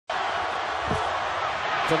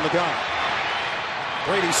from the gun.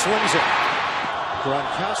 Brady swings it.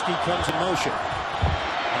 Gronkowski comes in motion.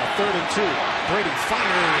 On a 3rd and 2. Brady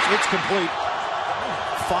fires. It's complete.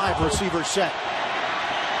 5 receivers set.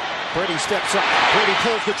 Brady steps up. Brady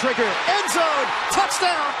pulls the trigger. End zone.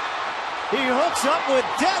 Touchdown. He hooks up with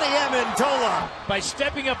Danny Amendola. By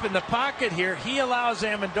stepping up in the pocket here, he allows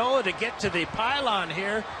Amendola to get to the pylon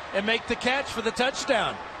here and make the catch for the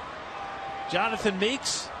touchdown. Jonathan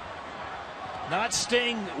Meeks not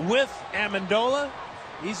staying with Amendola.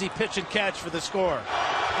 Easy pitch and catch for the score.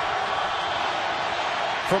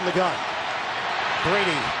 From the gun.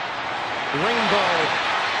 Brady. Rainbow.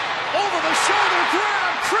 Over the shoulder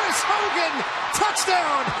grab. Chris Hogan.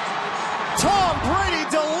 Touchdown. Tom Brady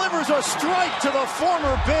delivers a strike to the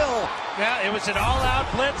former Bill. Yeah, it was an all-out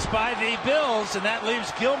blitz by the Bills, and that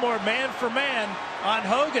leaves Gilmore man for man on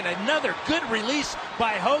Hogan. Another good release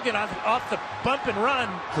by Hogan off the bump and run.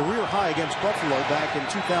 Career high against Buffalo back in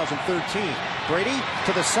 2013. Brady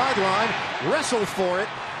to the sideline, wrestled for it,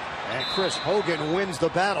 and Chris Hogan wins the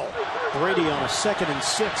battle. Brady on a 2nd and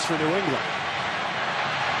 6 for New England.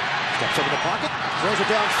 Steps up in the pocket, throws it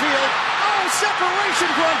downfield. Oh,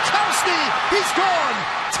 separation, Gronkowski. He's gone.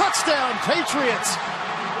 Touchdown, Patriots.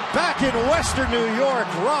 Back in Western New York,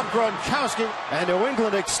 Rob Gronkowski, and New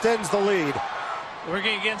England extends the lead.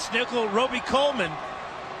 Working against nickel, Roby Coleman.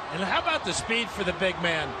 And how about the speed for the big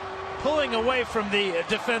man? Pulling away from the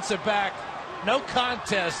defensive back. No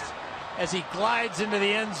contest as he glides into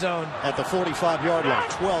the end zone. At the 45-yard line,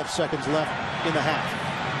 12 seconds left in the half.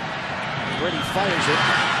 Brady fires it.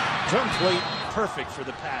 Turn plate. Perfect for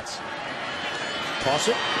the Pats. Toss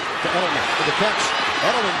it to Edelman for the catch.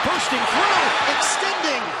 Edelman bursting through,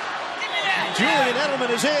 extending. Julian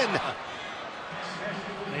Edelman is in.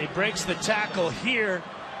 And he breaks the tackle here.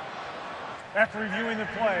 After reviewing the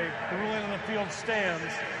play, the ruling on the field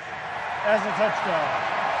stands as a touchdown.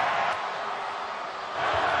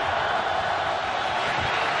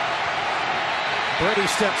 Brady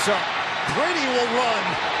steps up. Brady will run.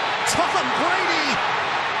 Tom Brady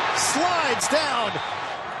slides down.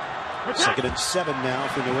 2nd and 7 now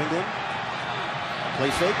for New England. Play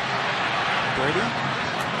fake. Brady.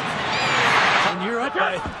 And you're up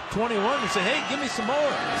by 21 and say, hey, give me some more.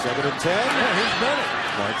 2nd and 10. Yeah, here's Bennett.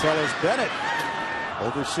 Martellus Bennett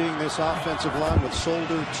overseeing this offensive line with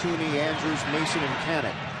Solder, Tooney, Andrews, Mason, and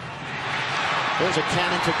Cannon. There's a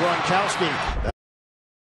cannon to Gronkowski.